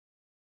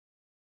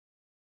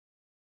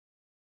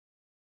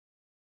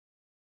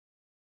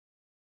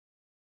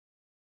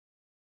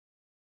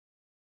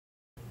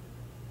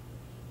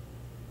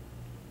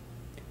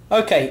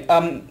Okay,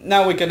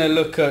 now we're going to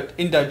look at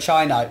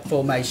Indochinite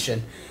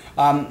formation.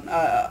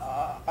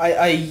 I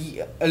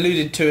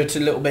alluded to it a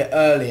little bit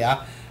earlier.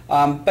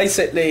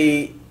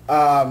 Basically,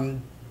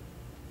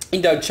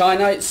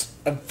 Indochinites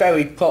are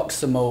very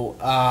proximal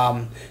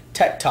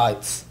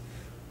tektites.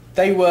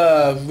 They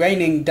were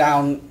raining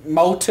down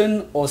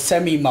molten or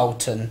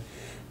semi-molten.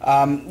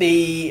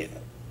 The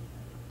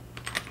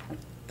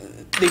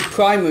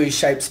primary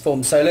shapes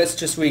formed. So let's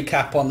just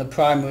recap on the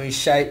primary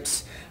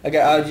shapes.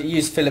 Again, I'll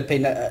use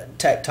Philippine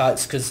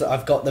tektites because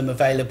I've got them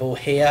available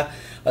here.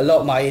 A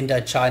lot of my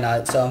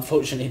Indochinites are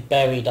unfortunately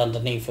buried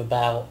underneath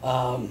about,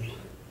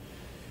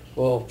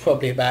 well,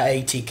 probably about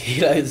 80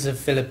 kilos of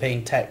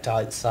Philippine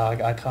tektites, so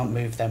I can't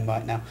move them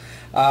right now.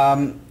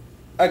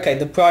 Okay,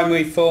 the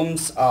primary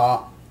forms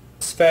are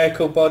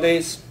spherical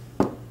bodies,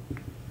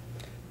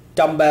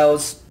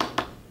 dumbbells,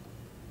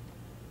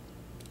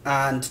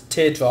 and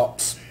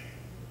teardrops.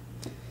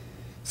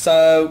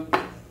 So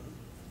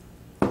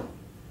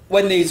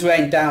when these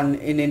rained down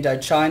in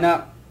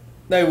Indochina,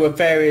 they were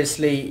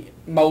variously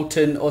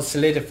molten or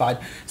solidified.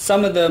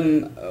 Some of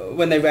them,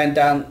 when they rained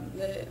down,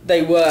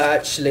 they were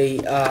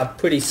actually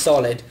pretty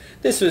solid.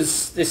 This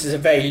is a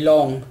very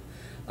long,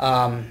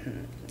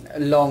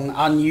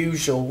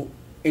 unusual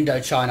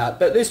Indochina,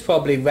 but this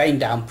probably rained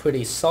down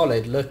pretty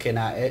solid. Looking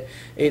at it,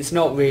 it's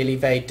not really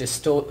very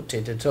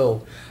distorted at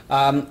all.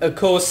 Of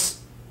course,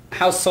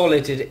 how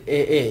solid it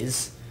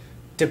is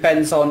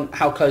depends on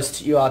how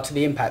close you are to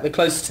the impact. The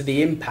closer to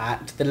the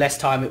impact, the less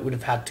time it would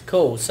have had to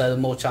cool, so the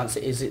more chance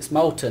it is it's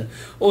molten.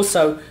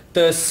 Also,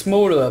 the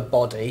smaller a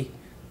body,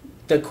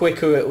 the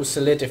quicker it will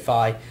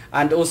solidify.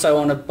 And also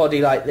on a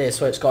body like this,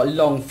 where it's got a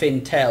long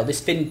thin tail,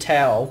 this thin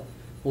tail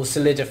will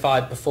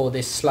solidify before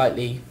this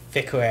slightly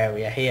thicker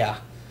area here.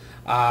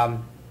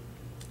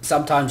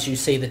 Sometimes you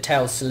see the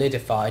tail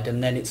solidified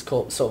and then it's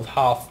sort of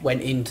half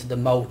went into the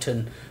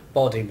molten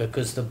body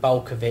because the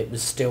bulk of it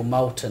was still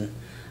molten.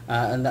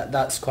 And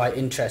that's quite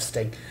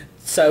interesting.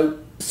 So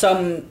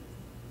some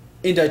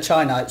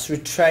Indochinites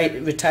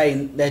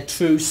retain their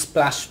true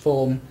splash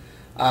form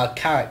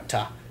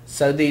character.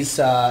 So these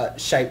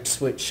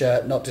shapes which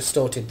are not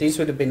distorted, these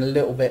would have been a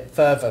little bit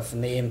further from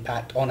the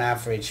impact on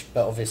average,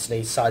 but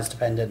obviously size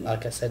dependent,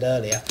 like I said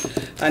earlier.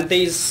 And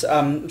these,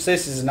 so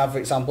this is another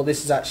example.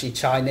 This is actually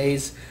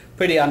Chinese,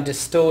 pretty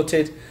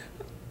undistorted.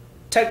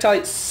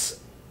 Tektites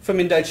from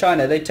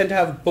Indochina, they tend to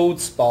have a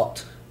bald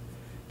spot,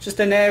 just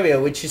an area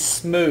which is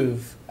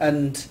smooth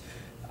and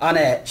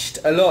unetched.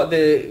 A lot of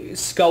the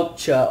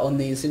sculpture on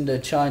these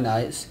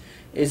Indochinites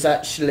is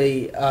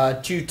actually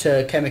due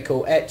to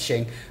chemical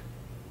etching.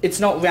 It's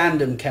not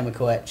random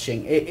chemical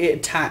etching. It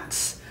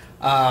attacks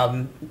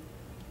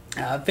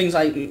things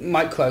like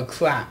micro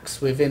cracks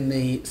within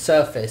the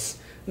surface,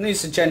 and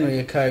these are generally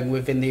occurring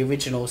within the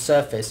original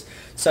surface.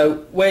 So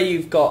where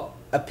you've got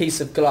a piece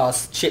of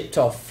glass chipped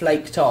off,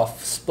 flaked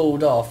off,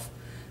 spooled off,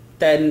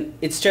 then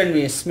it's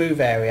generally a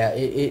smooth area.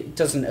 It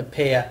doesn't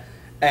appear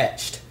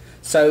etched.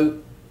 So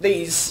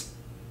these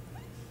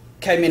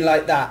came in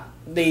like that.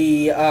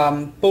 The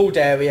bald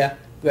area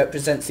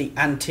represents the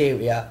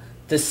anterior,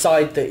 the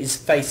side that is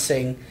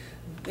facing,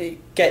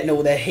 getting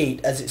all their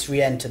heat as it's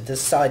re-entered, the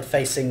side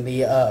facing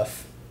the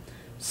earth.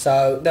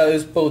 So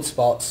those bald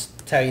spots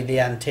tell you the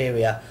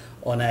anterior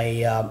on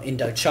a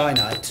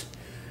Indochinite.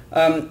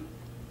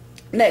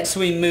 Next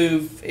we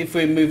move, if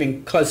we're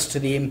moving close to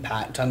the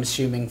impact, I'm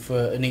assuming for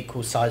an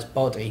equal sized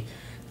body,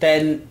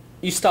 then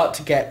you start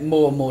to get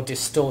more and more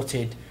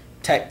distorted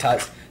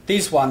tektites.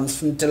 These ones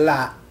from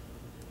Delat,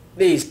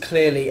 these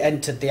clearly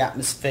entered the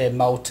atmosphere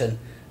molten,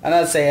 and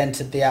as they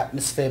entered the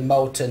atmosphere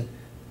molten,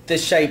 the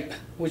shape,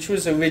 which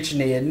was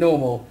originally a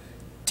normal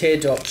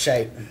teardrop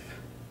shape,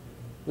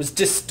 was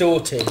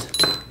distorted.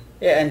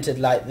 It entered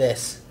like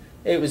this.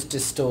 It was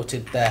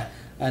distorted there,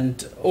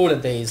 and all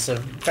of these are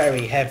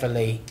very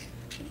heavily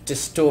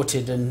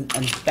distorted and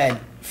bent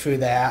through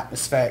their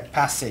atmospheric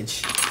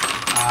passage.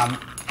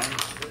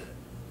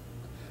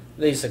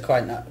 These are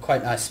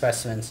quite nice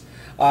specimens.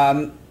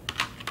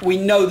 We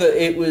know that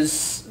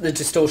the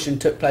distortion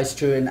took place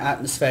during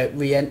atmospheric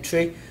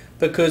re-entry,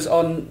 because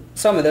on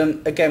some of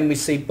them, again, we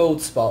see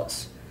bald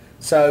spots.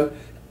 So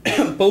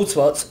bald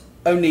spots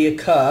only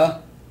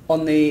occur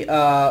on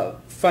the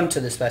front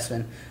of the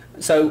specimen.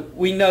 So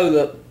we know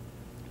that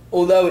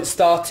although it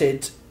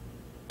started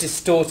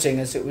distorting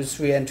as it was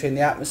re-entering the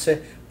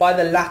atmosphere, by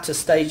the latter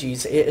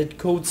stages it had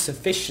cooled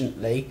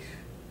sufficiently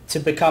to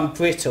become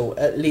brittle,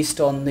 at least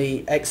on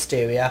the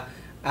exterior,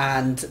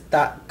 and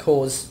that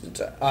caused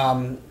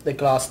the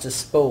glass to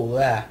spool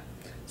there.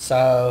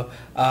 So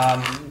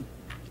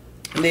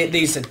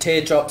these are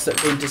teardrops that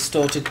have been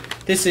distorted.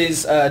 This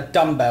is a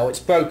dumbbell. It's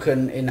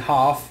broken in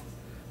half,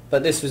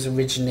 but this was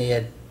originally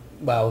a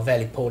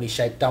very poorly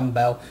shaped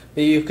dumbbell.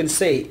 But you can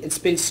see it's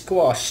been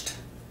squashed.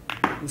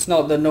 It's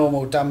not the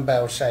normal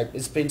dumbbell shape.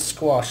 It's been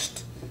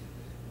squashed.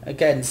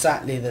 Again,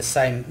 exactly the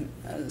same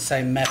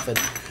method.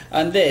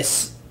 And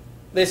this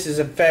is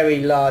a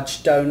very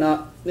large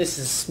donut. This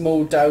is a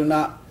small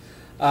donut.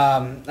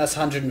 That's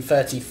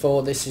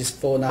 134. This is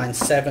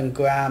 497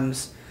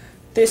 grams.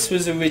 This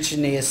was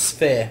originally a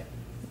sphere,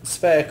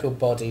 spherical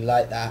body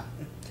like that.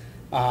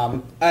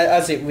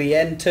 As it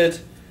re-entered,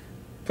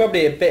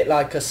 probably a bit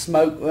like a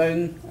smoke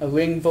ring, a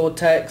ring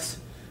vortex,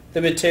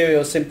 the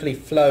material simply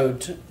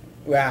flowed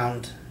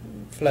round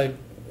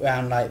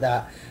like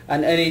that,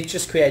 and it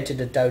just created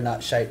a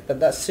donut shape. But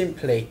that's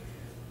simply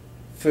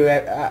through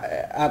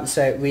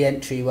atmospheric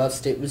re-entry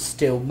whilst it was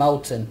still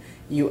molten.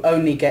 You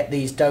only get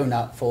these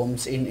donut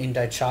forms in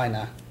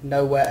Indochina,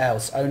 nowhere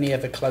else, only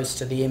ever close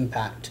to the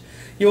impact.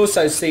 You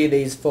also see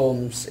these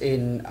forms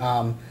in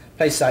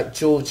places like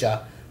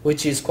Georgia,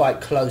 which is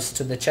quite close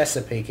to the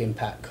Chesapeake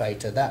impact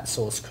crater, that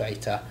source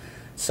crater.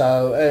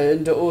 So,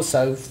 and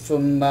also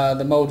from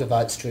the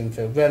Moldavite stream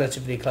field,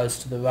 relatively close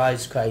to the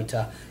Rise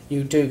crater,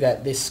 you do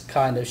get this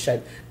kind of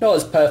shape. Not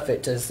as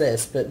perfect as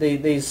this, but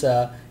these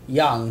are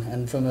young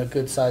and from a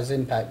good size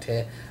impact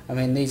here. I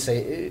mean, these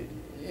are,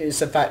 it's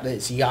the fact that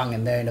it's young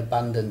and they're in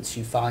abundance,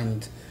 you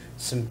find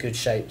some good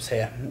shapes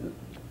here.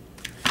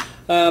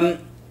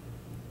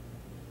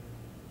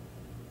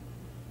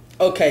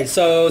 Okay,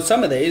 so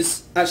some of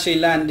these actually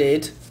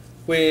landed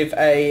with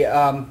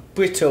a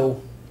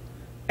brittle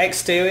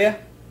exterior,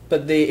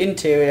 but the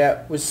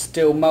interior was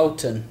still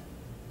molten.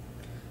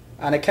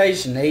 And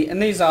occasionally,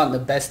 and these aren't the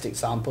best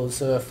examples,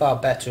 there are far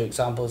better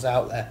examples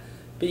out there,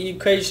 but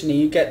occasionally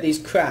you get these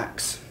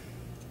cracks.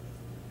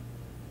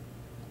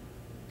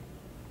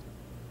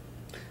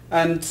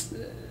 And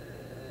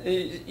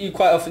you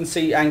quite often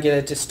see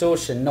angular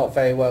distortion, not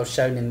very well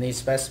shown in these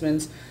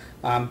specimens,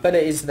 but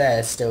it is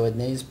there still in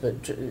these,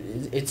 but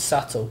it's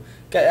subtle.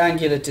 Get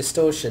angular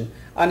distortion,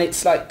 and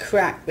it's like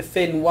crack, the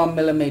thin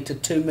 1mm,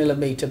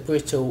 2mm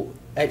brittle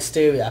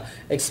exterior,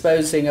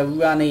 exposing a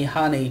runny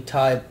honey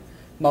type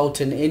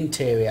molten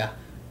interior,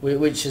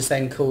 which is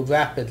then cooled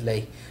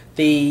rapidly.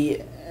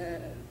 The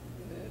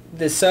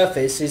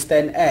surface is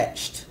then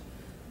etched,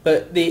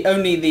 but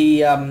only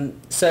the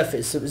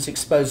surface that was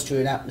exposed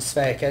during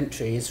atmospheric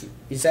entry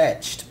is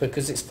etched,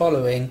 because it's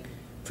following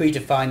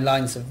predefined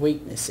lines of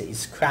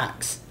weaknesses,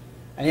 cracks,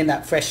 and in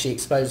that freshly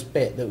exposed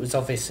bit that was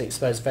obviously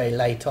exposed very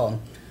late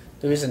on,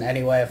 there isn't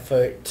anywhere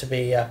for it to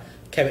be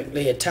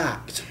chemically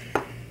attacked.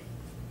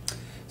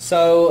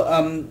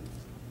 So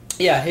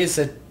yeah, here's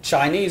a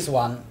Chinese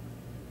one.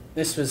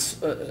 This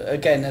was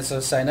again, as I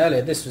was saying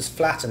earlier, this was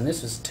flattened,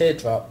 this was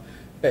teardrop,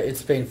 but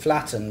it's been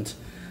flattened.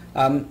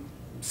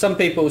 Some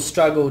people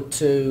struggled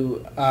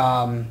to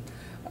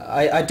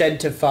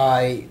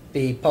identify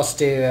the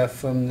posterior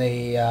from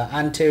the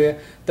anterior.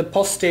 The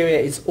posterior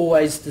is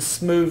always the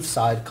smooth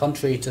side,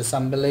 contrary to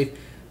some belief.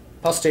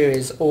 Posterior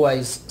is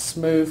always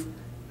smooth,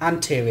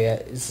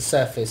 anterior is the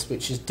surface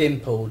which is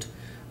dimpled.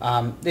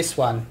 This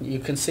one, you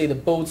can see the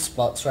bald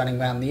spots running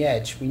around the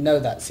edge. We know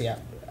that's the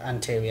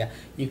anterior.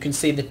 You can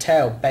see the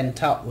tail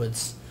bent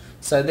upwards,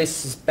 so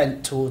this is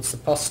bent towards the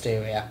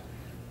posterior.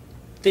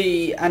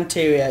 The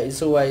anterior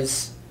is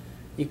always,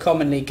 you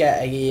commonly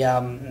get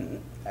a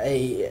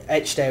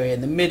etched area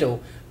in the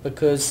middle,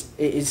 because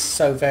it is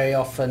so very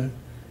often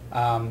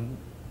having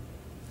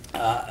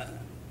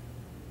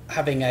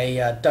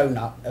a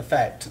donut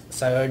effect,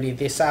 so only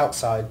this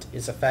outside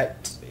is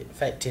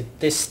affected.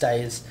 This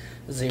stays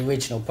as the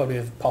original, probably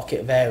with a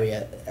pocket of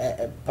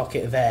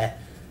air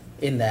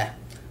in there.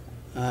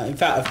 In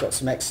fact, I've got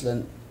some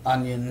excellent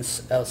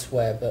onions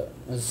elsewhere, but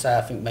as I say,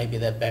 I think maybe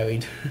they're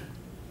buried.